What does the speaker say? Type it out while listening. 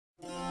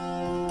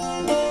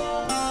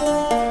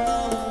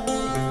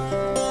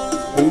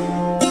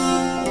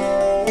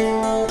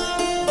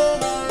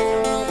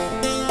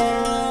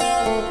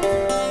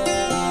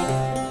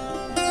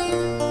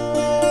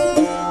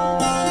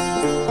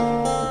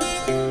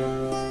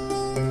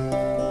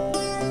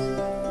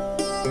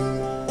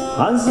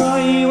As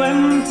I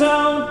went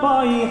out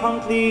by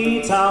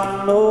Huntley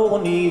town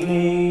one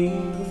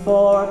evening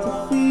for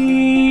to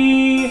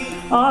flee,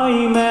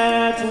 I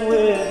met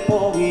with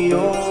Bogey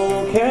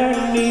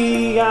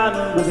O'Kearney,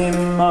 and with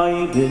him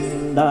I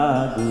did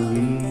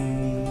agree.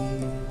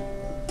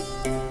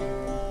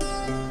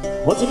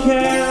 What to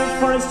care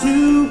for his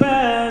two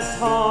best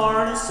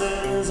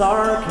horses,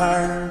 or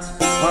cart,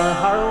 or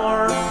harrow,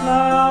 or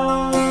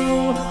plough,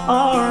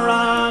 or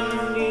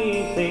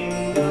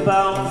anything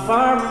about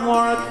farm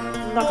work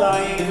that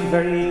I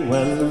very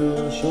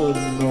well should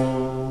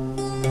know.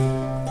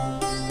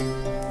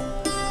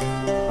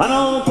 And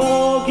old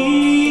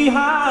Bogey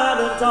had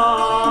a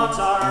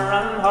daughter,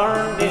 and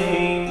her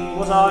name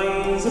was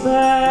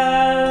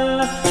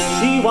Isabel.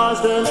 She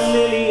was the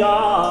lily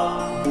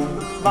of the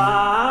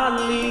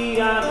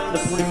valley and the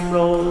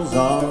primrose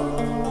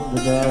of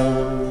the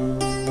dell.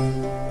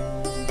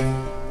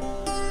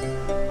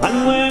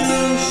 And when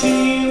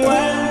she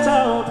went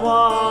out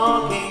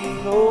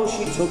walking, oh,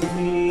 she took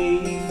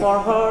me for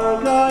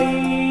her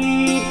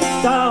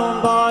guide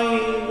down by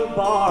the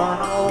barn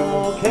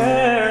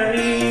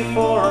O'Kearney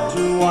for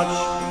to watch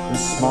the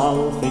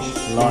small fish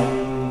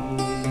fly.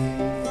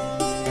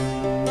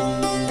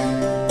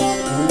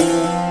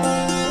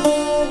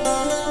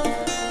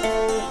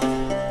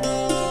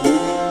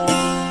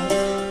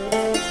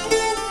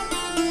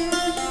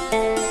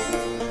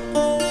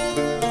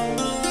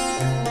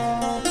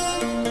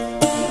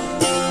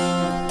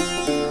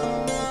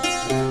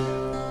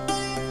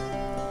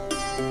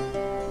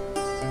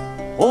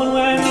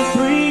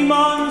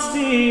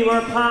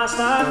 Past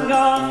and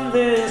gone,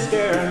 this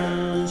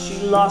girl,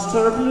 she lost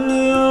her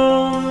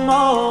bloom.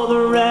 Oh,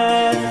 the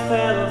red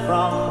fell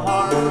from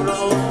her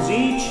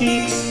rosy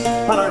cheeks,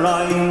 and her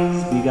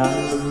eyes began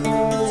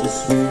to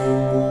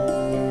swoon.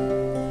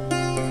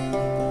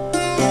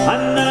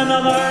 And then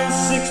another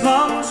 6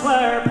 months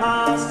were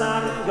past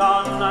and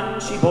gone,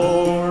 and she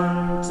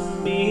bore to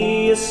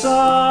me a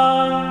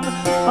son.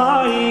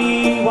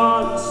 I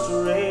was to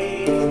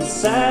raise,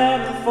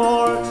 sent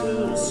for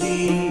to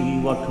see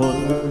what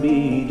could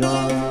be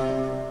done.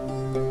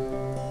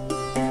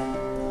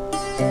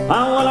 And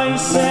well, I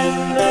said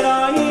that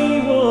I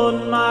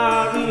would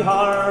marry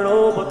her,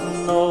 oh, but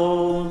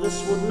no,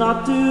 this would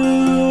not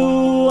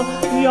do.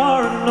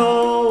 You're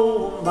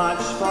no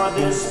match for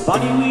this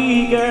bonny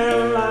wee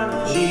girl, and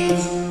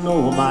she's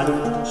no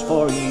match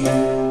for you.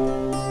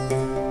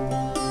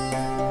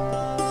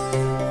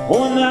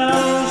 Oh,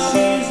 now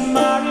she's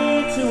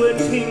married to a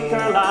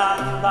tinker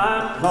lad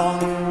that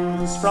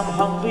comes from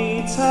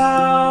Huntley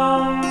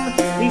town.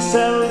 He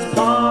sells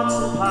pots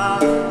and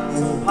pans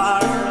and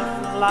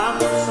paraffin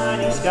lamps,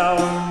 and he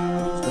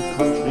scours the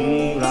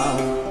country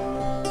round.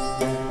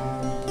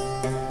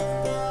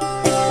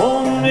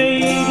 Oh,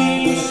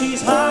 maybe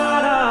she's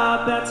had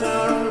a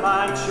better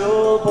match,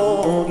 oh,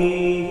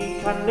 Bogey,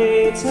 can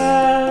they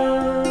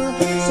tell?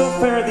 So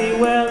fare thee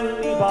well,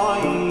 me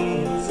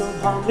boys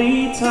of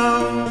Huntley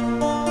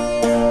town,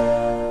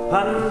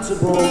 and to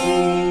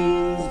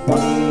Bogey's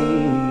bonny